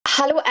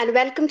Hello and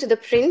welcome to The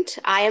Print.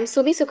 I am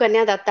Sumi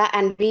Sukanya Datta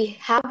and we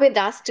have with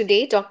us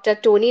today Dr.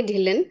 Tony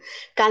Dhillon,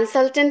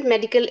 consultant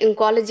medical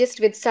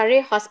oncologist with Surrey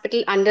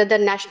Hospital under the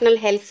National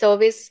Health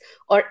Service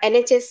or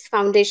NHS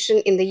Foundation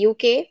in the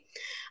UK.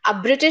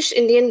 A British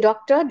Indian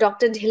doctor,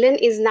 Dr. Dhillon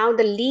is now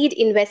the lead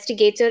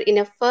investigator in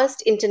a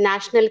first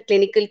international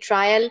clinical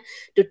trial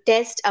to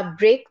test a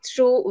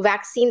breakthrough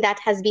vaccine that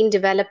has been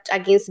developed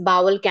against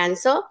bowel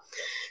cancer.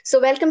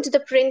 So welcome to The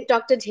Print,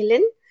 Dr.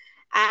 Dhillon.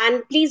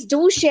 And please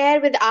do share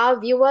with our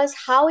viewers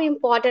how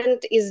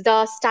important is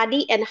the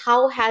study and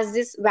how has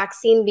this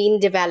vaccine been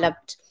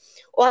developed.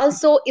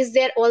 Also, is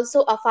there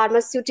also a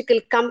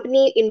pharmaceutical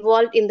company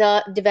involved in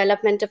the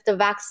development of the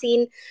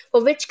vaccine?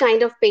 For which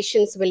kind of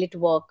patients will it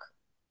work?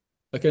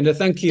 Okay, no,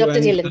 thank you. Dr.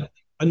 And Dhillon.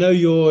 I know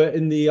you're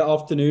in the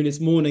afternoon, it's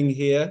morning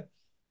here.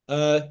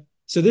 So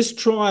this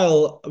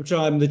trial, which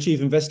I'm the chief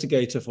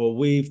investigator for,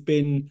 we've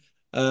been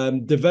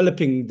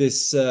developing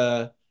this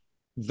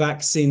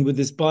vaccine with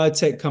this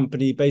biotech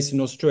company based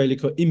in Australia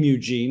called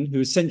Imugene,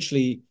 who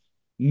essentially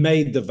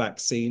made the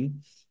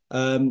vaccine.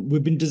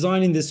 We've been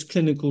designing this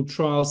clinical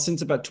trial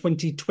since about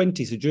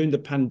 2020. So during the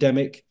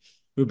pandemic,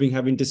 we've been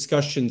having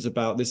discussions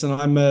about this.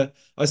 And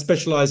I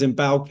specialize in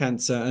bowel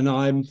cancer, and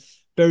I'm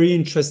very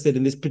interested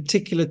in this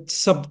particular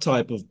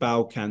subtype of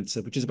bowel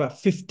cancer, which is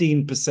about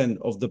 15%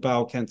 of the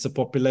bowel cancer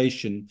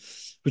population,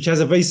 which has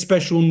a very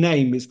special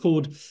name. It's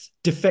called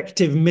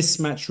defective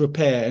mismatch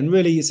repair. And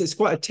really, it's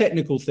quite a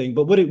technical thing,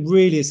 but what it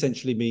really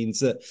essentially means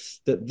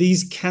that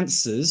these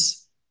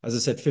cancers, as I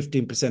said,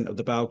 15% of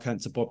the bowel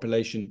cancer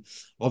population,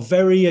 are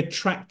very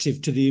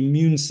attractive to the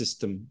immune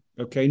system.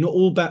 Okay, not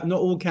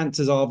all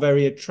cancers are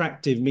very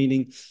attractive,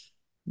 meaning,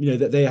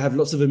 that they have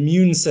lots of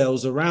immune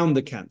cells around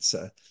the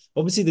cancer.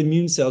 Obviously, the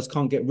immune cells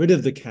can't get rid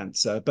of the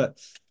cancer, but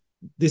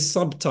this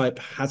subtype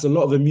has a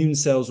lot of immune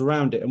cells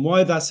around it. And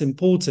why that's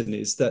important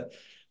is that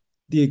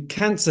the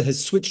cancer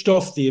has switched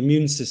off the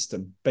immune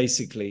system,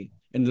 basically,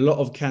 in a lot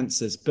of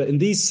cancers. But in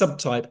these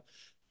subtype,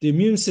 the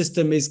immune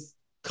system is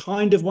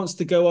kind of wants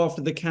to go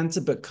after the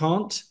cancer, but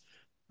can't.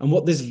 And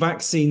what this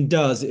vaccine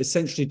does, it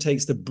essentially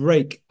takes the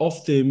brake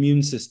off the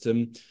immune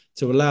system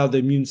to allow the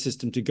immune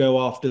system to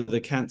go after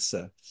the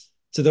cancer.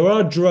 So there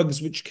are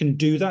drugs which can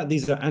do that.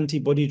 These are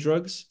antibody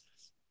drugs.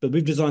 But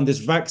we've designed this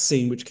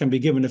vaccine, which can be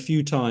given a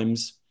few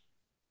times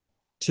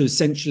to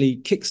essentially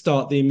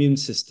kickstart the immune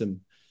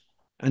system.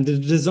 And the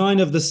design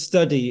of the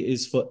study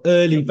is for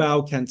early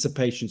bowel cancer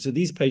patients. So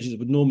these patients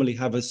would normally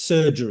have a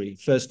surgery,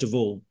 first of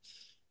all.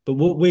 But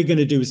what we're going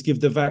to do is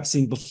give the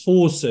vaccine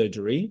before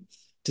surgery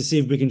to see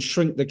if we can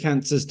shrink the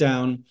cancers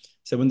down.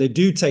 So when they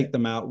do take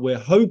them out, we're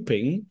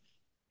hoping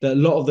that a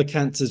lot of the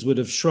cancers would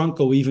have shrunk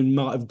or even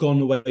might have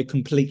gone away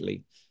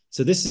completely.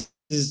 So this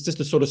is just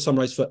to sort of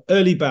summarize for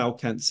early bowel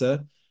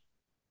cancer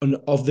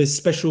of this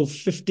special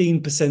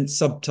 15%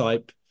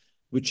 subtype,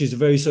 which is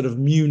very sort of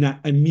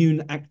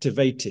immune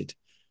activated.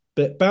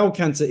 But bowel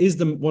cancer is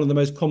one of the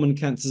most common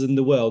cancers in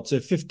the world. So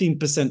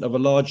 15% of a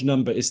large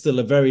number is still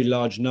a very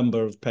large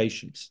number of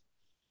patients.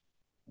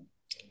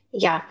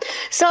 Yeah.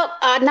 So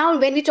now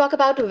when we talk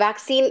about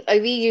vaccine,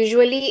 we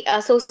usually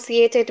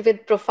associate it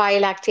with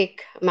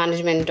prophylactic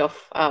management of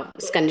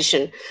this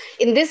condition.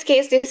 In this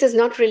case, this is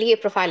not really a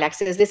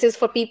prophylaxis. This is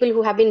for people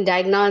who have been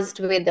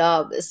diagnosed with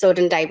a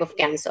certain type of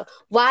cancer.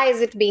 Why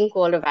is it being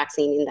called a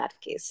vaccine in that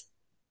case?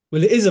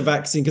 Well, it is a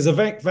vaccine because a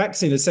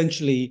vaccine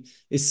essentially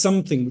is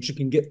something which you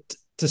can get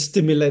to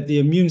stimulate the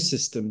immune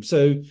system.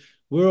 So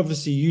we're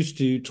obviously used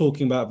to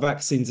talking about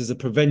vaccines as a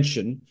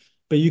prevention,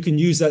 but you can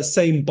use that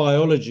same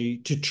biology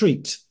to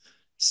treat.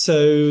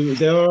 So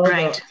there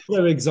are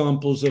other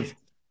examples of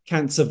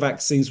cancer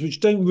vaccines which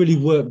don't really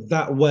work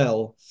that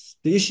well.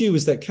 The issue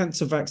is that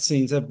cancer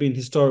vaccines have been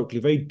historically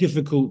very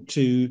difficult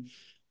to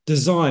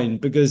design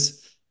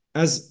because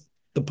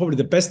probably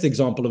the best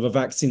example of a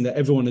vaccine that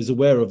everyone is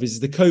aware of is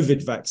the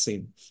COVID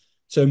vaccine.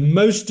 So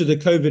most of the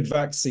COVID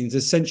vaccines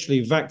essentially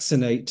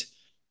vaccinate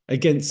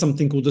against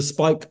something called the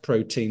spike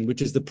protein,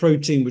 which is the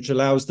protein which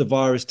allows the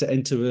virus to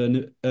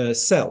enter a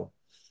cell.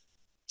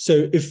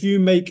 So if you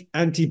make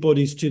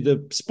antibodies to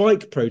the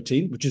spike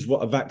protein, which is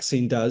what a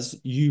vaccine does,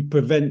 you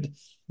prevent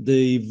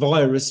the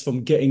virus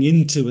from getting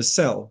into a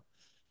cell.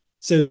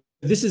 So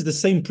this is the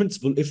same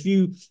principle. If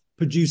you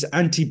produce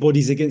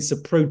antibodies against a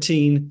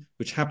protein,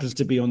 which happens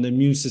to be on the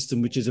immune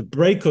system, which is a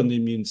brake on the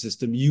immune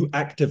system, you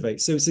activate.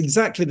 So it's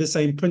exactly the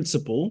same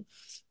principle,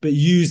 but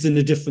used in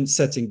a different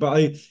setting. But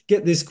I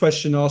get this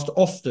question asked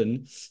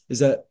often, is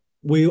that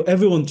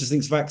everyone just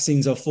thinks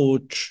vaccines are for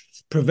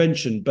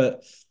prevention,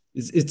 but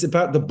it's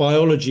about the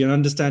biology and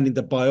understanding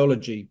the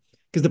biology.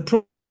 Because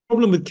the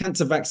problem with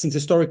cancer vaccines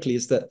historically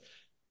is that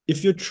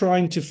if you're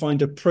trying to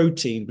find a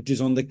protein which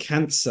is on the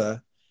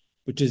cancer,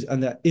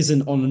 and that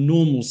isn't on a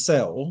normal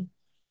cell,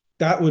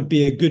 that would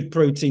be a good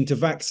protein to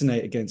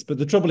vaccinate against. But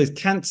the trouble is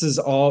cancers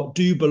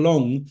do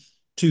belong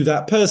to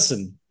that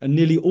person. And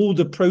nearly all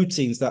the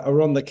proteins that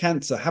are on the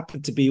cancer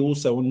happen to be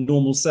also on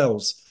normal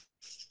cells.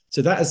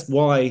 So that is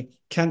why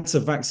cancer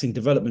vaccine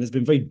development has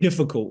been very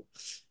difficult.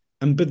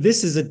 But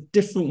this is a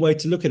different way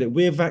to look at it.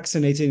 We're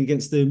vaccinating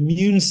against the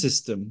immune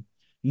system,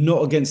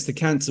 not against the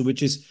cancer,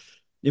 which is,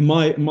 in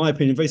my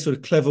opinion, a very sort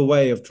of clever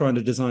way of trying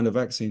to design a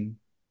vaccine.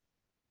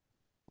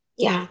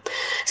 Yeah.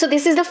 So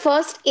this is the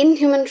first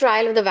in-human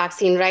trial of the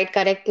vaccine, right?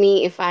 Correct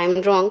me if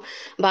I'm wrong.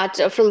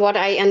 But from what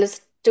I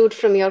understood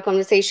from your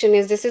conversation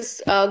is this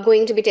is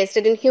going to be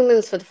tested in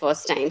humans for the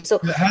first time. So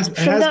It has, it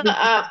from has the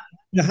been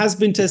it has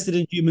been tested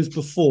in humans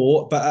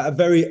before, but at a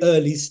very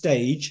early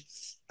stage,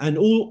 and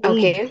all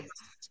okay.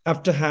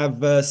 have to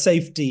have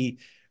safety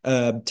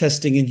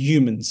testing in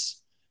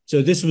humans.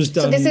 So this was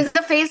So this done is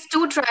the phase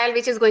 2 trial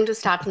which is going to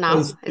start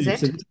now, phase is two. So it?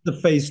 this is the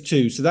phase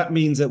two. So that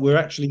means that we're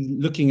actually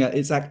looking at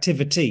its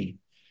activity.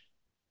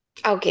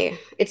 Okay.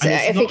 It's And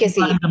it's not a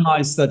efficacy.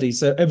 randomized study,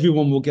 so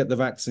everyone will get the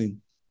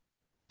vaccine.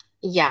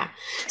 Yeah.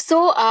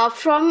 So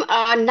from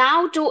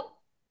now to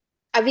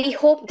we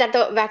hope that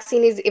the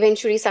vaccine is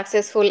eventually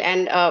successful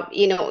and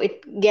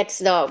it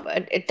gets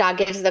it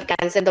targets the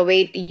cancer the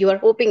way you are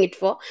hoping it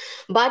for.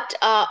 But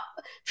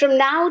from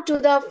now to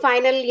the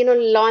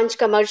final launch,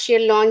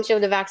 commercial launch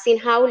of the vaccine,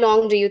 how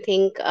long do you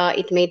think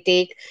it may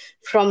take?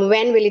 From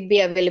when will it be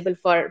available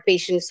for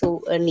patients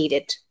who need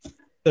it?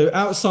 So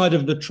outside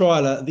of the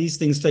trial, these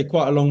things take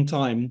quite a long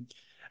time.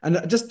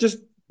 And just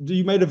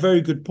you made a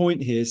very good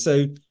point here.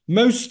 So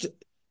most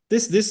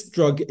this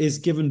drug is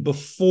given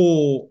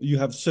before you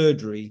have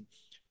surgery.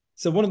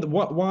 So one of the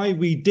why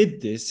we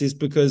did this is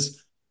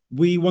because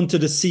we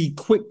wanted to see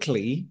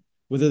quickly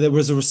whether there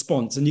was a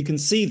response, and you can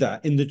see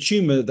that in the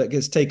tumor that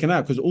gets taken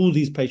out because all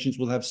these patients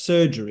will have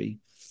surgery.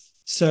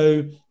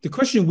 So the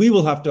question we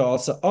will have to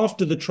answer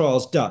after the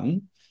trial's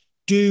done,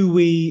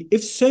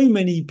 if so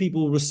many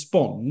people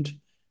respond,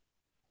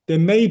 there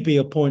may be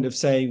a point of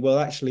saying, well,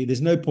 actually,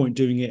 there's no point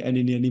doing it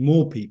any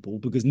more people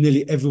because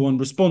nearly everyone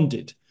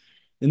responded.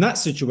 In that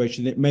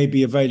situation, it may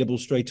be available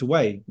straight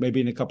away,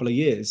 maybe in a couple of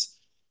years.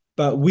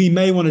 But we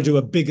may want to do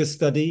a bigger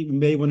study. We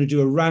may want to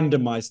do a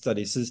randomized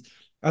study. So,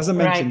 as I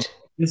mentioned,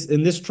 Right.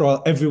 in this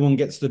trial, everyone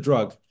gets the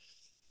drug.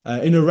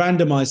 In a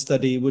randomized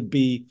study, it would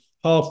be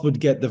half would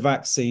get the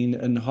vaccine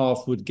and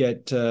half would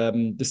get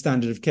the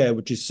standard of care,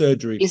 which is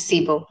surgery.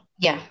 Placebo.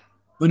 Yeah.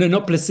 Well, no,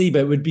 not placebo.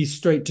 It would be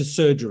straight to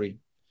surgery.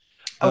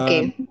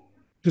 Okay.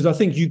 Because I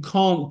think you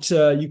can't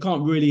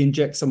really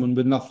inject someone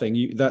with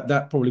nothing.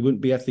 That probably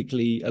wouldn't be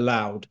ethically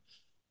allowed.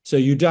 So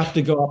you'd have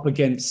to go up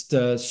against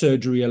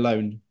surgery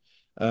alone.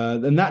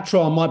 And that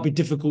trial might be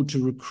difficult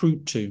to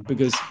recruit to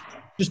because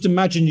just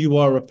imagine you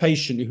are a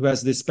patient who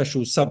has this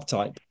special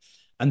subtype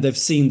and they've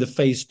seen the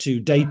phase two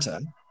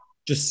data,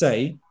 just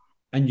say,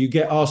 and you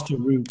get asked to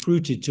be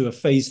recruited to a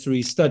phase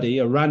three study,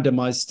 a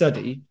randomized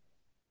study,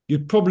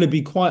 you'd probably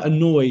be quite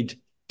annoyed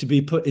to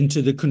be put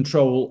into the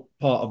control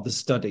part of the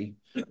study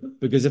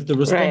because if the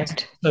response is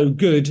Right. so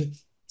good,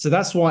 so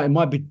that's why it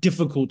might be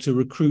difficult to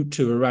recruit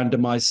to a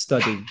randomized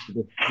study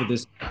for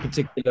this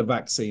particular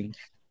vaccine.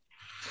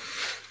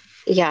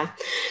 Yeah.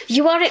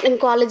 You are an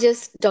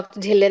oncologist, Dr.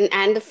 Dhillon,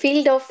 and the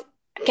field of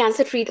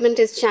cancer treatment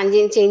is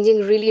changing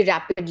really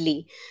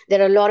rapidly.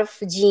 There are a lot of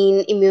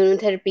gene,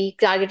 immunotherapy,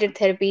 targeted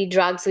therapy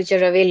drugs which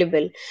are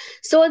available.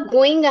 So,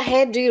 going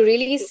ahead, do you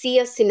really see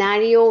a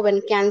scenario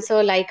when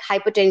cancer like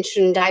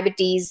hypertension,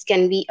 diabetes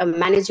can be a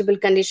manageable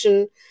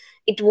condition?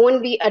 It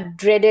won't be a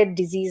dreaded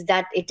disease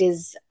that it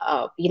is,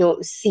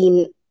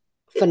 seen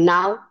for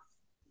now.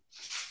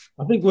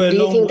 I think we're Do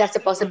you long. think that's a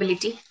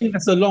possibility? I think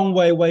that's a long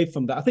way away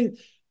from that. I think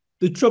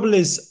the trouble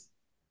is,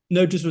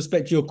 no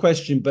disrespect to your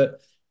question,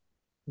 but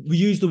we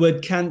use the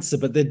word cancer,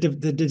 but the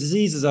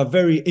diseases are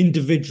very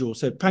individual.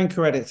 So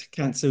pancreatic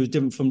cancer is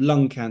different from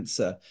lung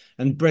cancer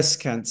and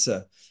breast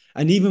cancer.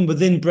 And even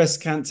within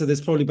breast cancer,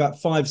 there's probably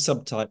about 5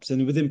 subtypes.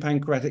 And within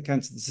pancreatic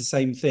cancer, it's the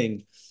same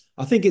thing.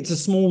 I think it's a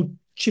small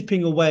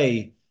chipping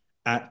away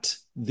at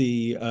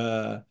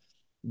the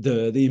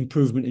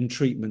improvement in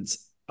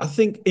treatments. I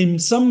think in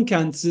some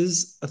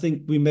cancers, I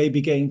think we may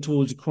be getting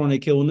towards a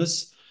chronic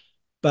illness.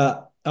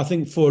 But I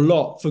think for a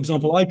lot, for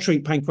example, I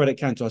treat pancreatic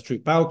cancer, I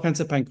treat bowel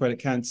cancer, pancreatic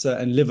cancer,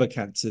 and liver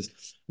cancers.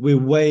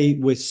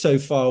 We're so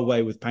far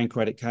away with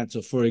pancreatic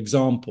cancer, for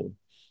example.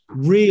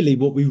 Really,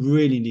 what we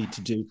really need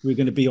to do, if we're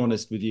going to be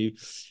honest with you,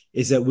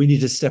 is that we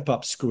need to step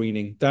up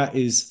screening. That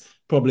is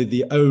probably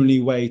the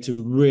only way to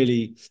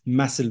really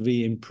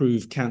massively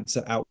improve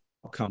cancer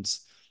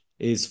outcomes,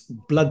 is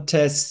blood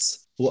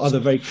tests or other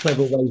very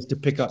clever ways to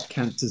pick up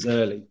cancers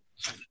early.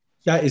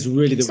 That is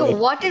really the So way.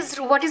 what is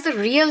the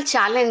real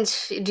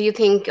challenge, do you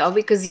think?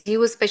 Because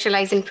you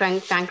specialize in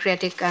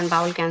pancreatic and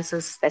bowel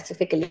cancers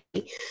specifically.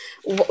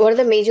 What are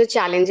the major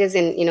challenges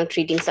in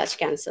treating such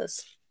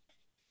cancers?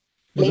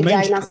 Well, the Late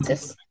main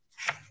diagnosis.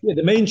 Yeah,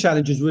 the main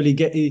challenge is really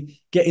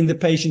getting the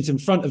patients in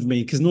front of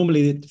me because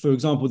normally, for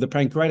example, the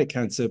pancreatic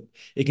cancer,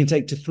 it can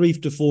take to 3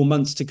 to 4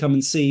 months to come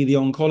and see the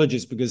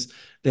oncologist because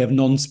they have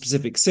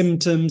non-specific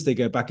symptoms. They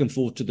go back and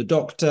forth to the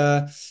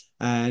doctor,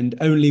 and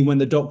only when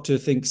the doctor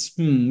thinks,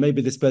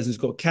 maybe this person's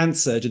got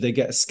cancer, do they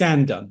get a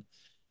scan done,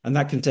 and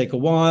that can take a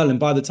while. And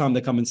by the time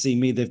they come and see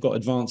me, they've got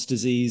advanced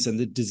disease, and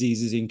the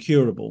disease is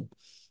incurable.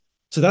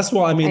 So that's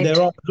why I mean there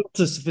Right. are lots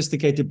of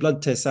sophisticated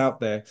blood tests out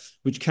there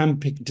which can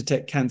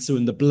detect cancer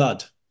in the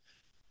blood.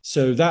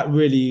 So that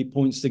really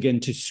points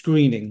again to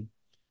screening.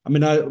 I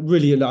mean, I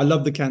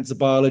love the cancer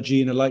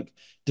biology and I like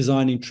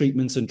designing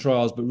treatments and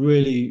trials, but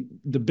really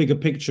the bigger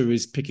picture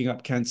is picking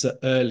up cancer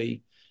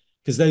early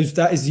because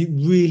that is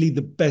really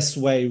the best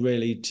way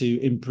really to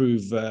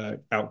improve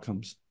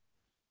outcomes.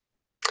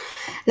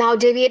 Now,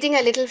 deviating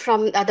a little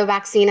from the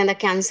vaccine and the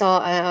cancer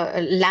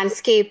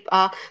landscape,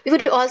 we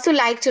would also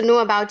like to know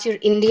about your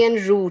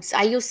Indian roots.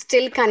 Are you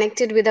still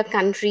connected with the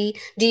country?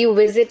 Do you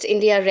visit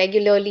India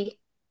regularly?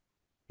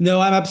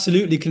 No, I'm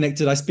absolutely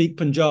connected. I speak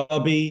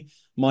Punjabi.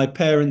 My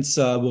parents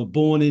were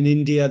born in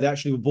India. They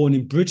actually were born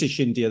in British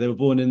India. They were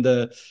born in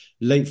the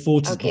late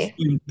 40s before Okay.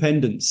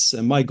 independence.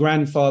 And my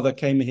grandfather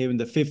came here in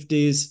the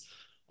 50s.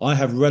 I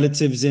have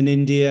relatives in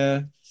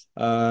India.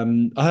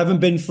 I haven't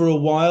been for a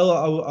while.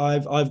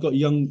 I've got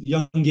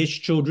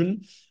youngish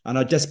children, and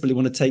I desperately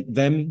want to take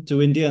them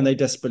to India, and they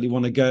desperately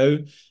want to go.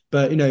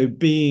 But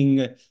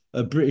being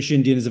a British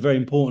Indian is a very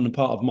important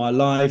part of my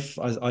life.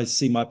 I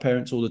see my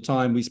parents all the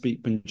time. We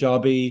speak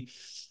Punjabi.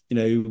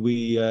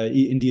 We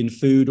eat Indian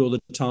food all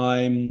the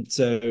time.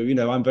 So,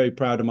 I'm very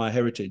proud of my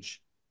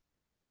heritage.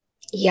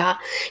 Yeah.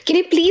 Can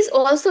you please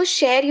also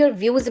share your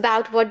views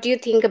about what do you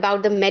think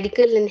about the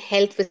medical and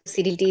health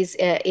facilities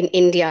in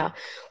India?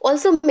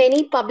 Also,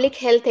 many public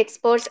health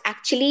experts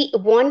actually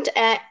want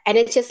a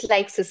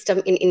NHS-like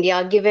system in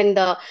India, given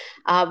the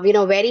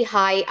very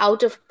high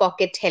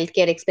out-of-pocket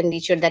healthcare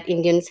expenditure that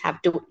Indians have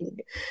to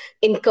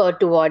incur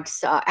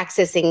towards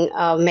accessing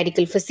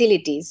medical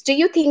facilities. Do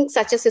you think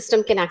such a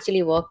system can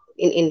actually work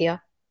in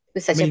India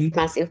with I such a mean,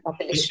 massive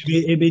population?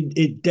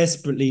 it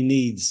desperately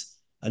needs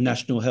a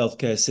national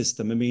healthcare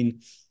system. I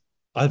mean,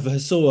 I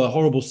saw a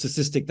horrible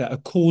statistic that a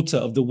quarter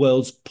of the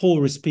world's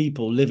poorest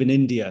people live in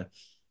India,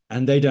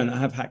 and they don't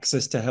have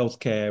access to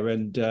healthcare.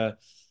 And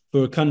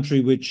for a country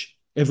which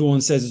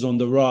everyone says is on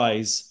the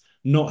rise,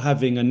 not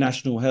having a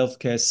national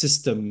healthcare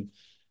system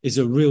is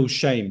a real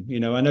shame.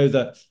 I know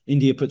that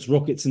India puts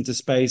rockets into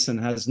space and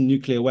has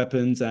nuclear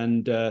weapons,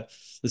 and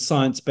the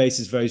science base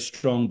is very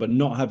strong, but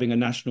not having a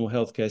national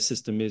healthcare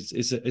system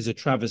is a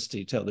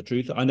travesty, to tell the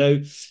truth. I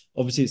know,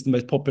 obviously, it's the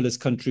most populous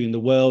country in the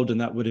world,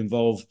 and that would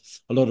involve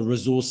a lot of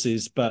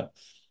resources, but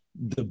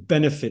the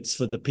benefits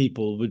for the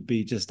people would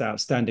be just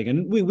outstanding.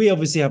 And we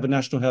obviously have a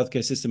national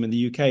healthcare system in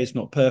the UK. It's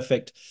not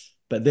perfect,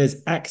 but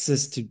there's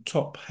access to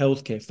top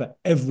healthcare for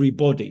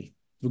everybody,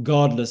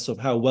 regardless of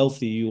how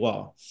wealthy you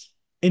are.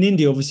 In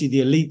India, obviously, the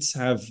elites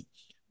have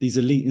these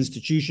elite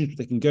institutions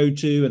they can go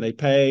to and they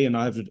pay. And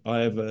I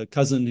have a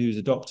cousin who's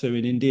a doctor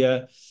in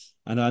India,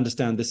 and I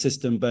understand the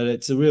system, but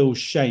it's a real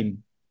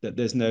shame that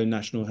there's no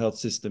national health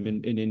system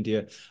in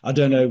India. I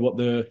don't know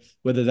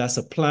whether that's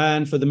a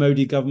plan for the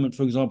Modi government,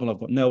 for example. I've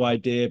got no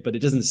idea, but it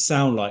doesn't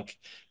sound like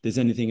there's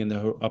anything in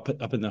the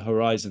up in the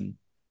horizon.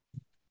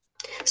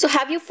 So,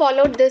 have you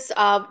followed this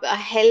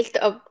health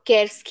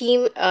care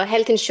scheme,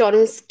 health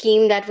insurance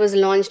scheme that was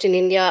launched in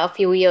India a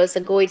few years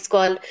ago? It's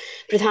called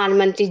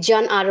Pradhanmantri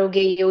Jan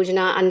Arogya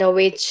Yojana, under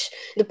which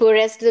the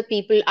poorest of the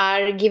people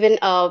are given,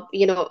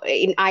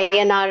 in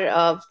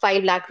INR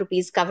 5 lakh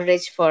rupees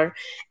coverage for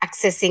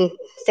accessing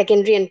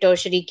secondary and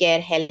tertiary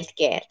care, health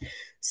care.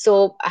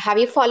 So, have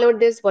you followed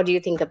this? What do you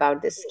think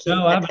about this scheme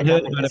No, I that the haven't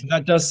heard government about it, has? but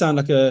that does sound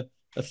like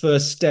a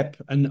first step.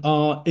 And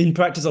in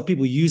practice, are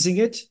people using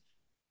it?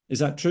 Is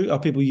that true? Are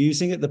people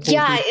using it? The poor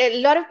Yeah, people?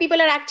 a lot of people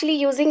are actually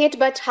using it,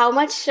 but how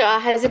much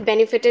has it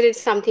benefited?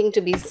 It's something to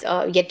be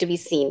yet to be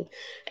seen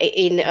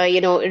in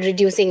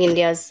reducing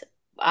India's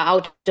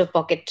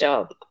out-of-pocket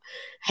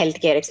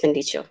healthcare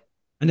expenditure.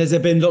 And has there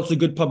been lots of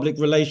good public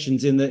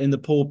relations in the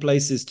poor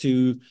places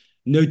to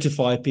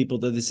notify people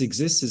that this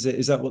exists?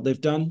 Is that what they've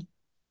done?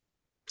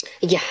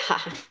 Yeah.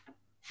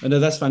 I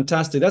know that's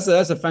fantastic. That's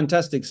a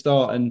fantastic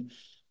start. And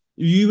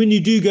when you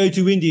do go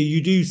to India,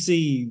 you do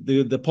see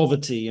the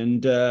poverty,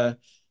 and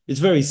it's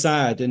very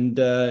sad. And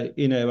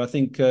I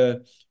think we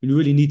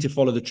really need to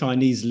follow the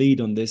Chinese lead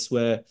on this,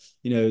 where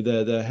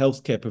the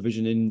healthcare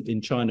provision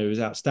in China is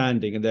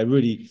outstanding, and they're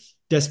really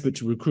desperate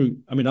to recruit.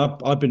 I mean,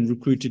 I've been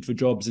recruited for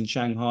jobs in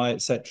Shanghai,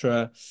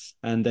 etc.,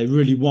 and they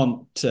really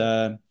want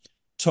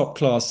top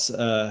class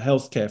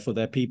healthcare for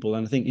their people.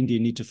 And I think India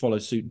need to follow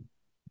suit.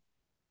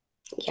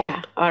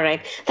 Yeah. All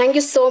right. Thank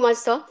you so much,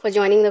 sir, for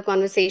joining the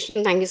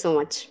conversation. Thank you so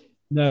much.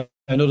 No,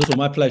 not at all.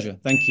 My pleasure.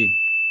 Thank you.